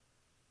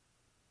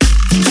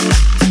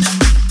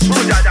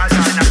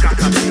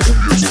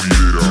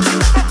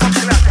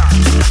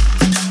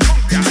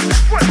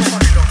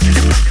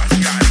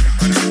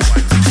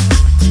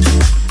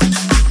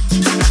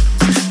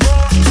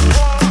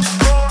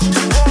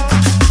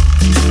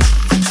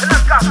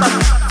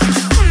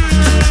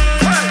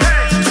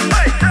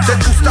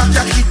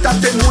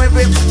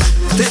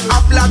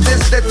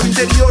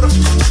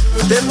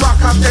Te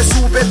baja, te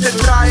sube, te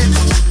trae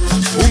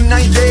una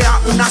idea,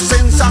 una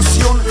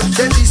sensación.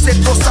 Te dice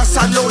cosas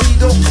al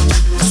oído,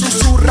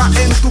 susurra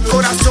en tu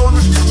corazón.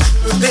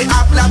 Te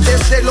habla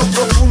desde lo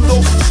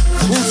profundo,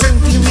 un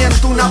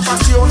sentimiento, una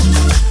pasión.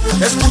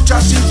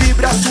 Escuchas y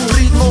vibras un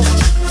ritmo,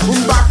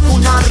 un bajo,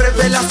 una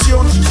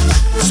revelación.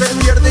 Se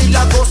pierde y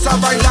la goza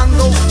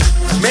bailando,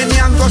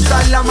 meneando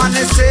hasta el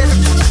amanecer.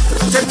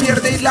 Se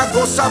pierde y la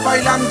goza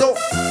bailando,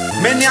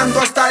 meneando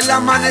hasta el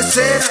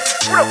amanecer.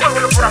 Puro fuego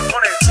en los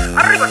corazones,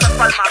 arriba esas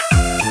palmas.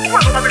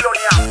 Fuego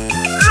Babilonia,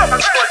 loca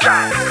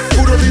escucha.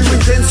 Puro ritmo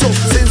intenso,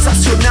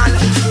 sensacional.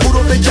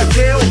 Puro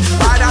bellaqueo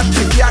para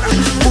tripear.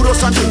 Puro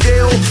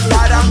sandungueo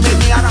para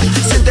menear.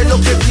 Siente lo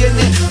que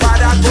viene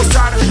para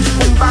gozar.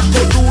 Un bajo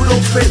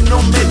duro,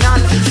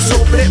 fenomenal.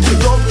 Sobre un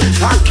dom,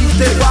 aquí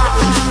te va.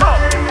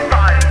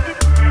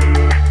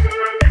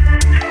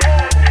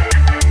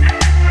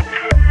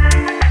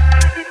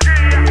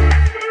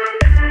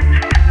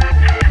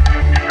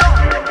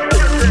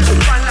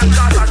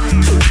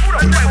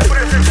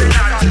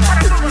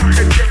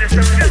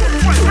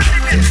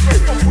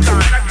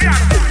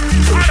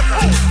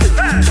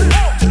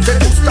 Te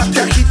gusta,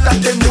 te agita,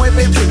 te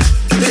mueve,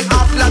 te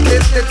habla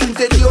desde tu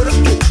interior,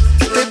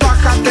 te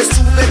baja, te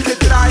sube, te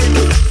trae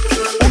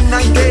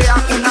una idea,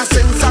 una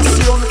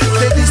sensación,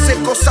 te dice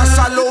cosas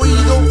al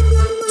oído,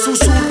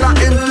 susurra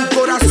en tu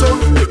corazón,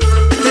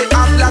 te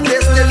habla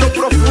desde lo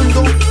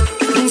profundo,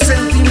 un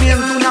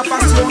sentimiento, una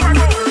pasión.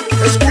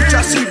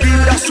 Escuchas y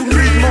vibras un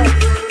ritmo,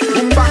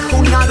 un bajo,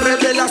 una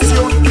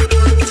revelación.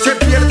 Se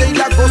pierde y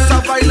la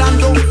goza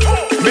bailando,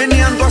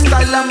 meneando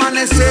hasta el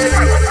amanecer.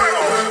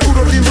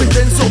 Puro ritmo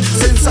intenso,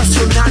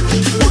 sensacional.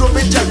 Puro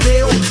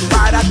bellaqueo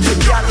para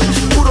tripear.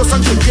 Puro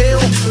sandungueo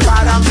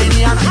para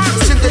menear.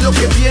 Siente lo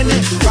que viene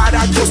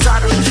para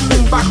gozar.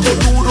 Un bajo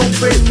duro,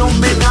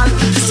 fenomenal.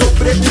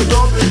 Sobre un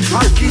dom,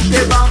 aquí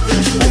te va.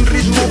 Un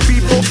ritmo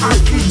vivo,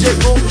 aquí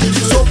llegó.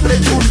 Sobre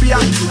cumbia,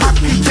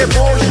 aquí te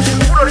voy.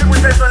 Puro ritmo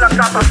intenso en la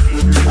casa, sí.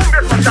 Un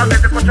viejo tarde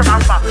de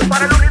Cochabamba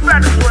para el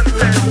universo.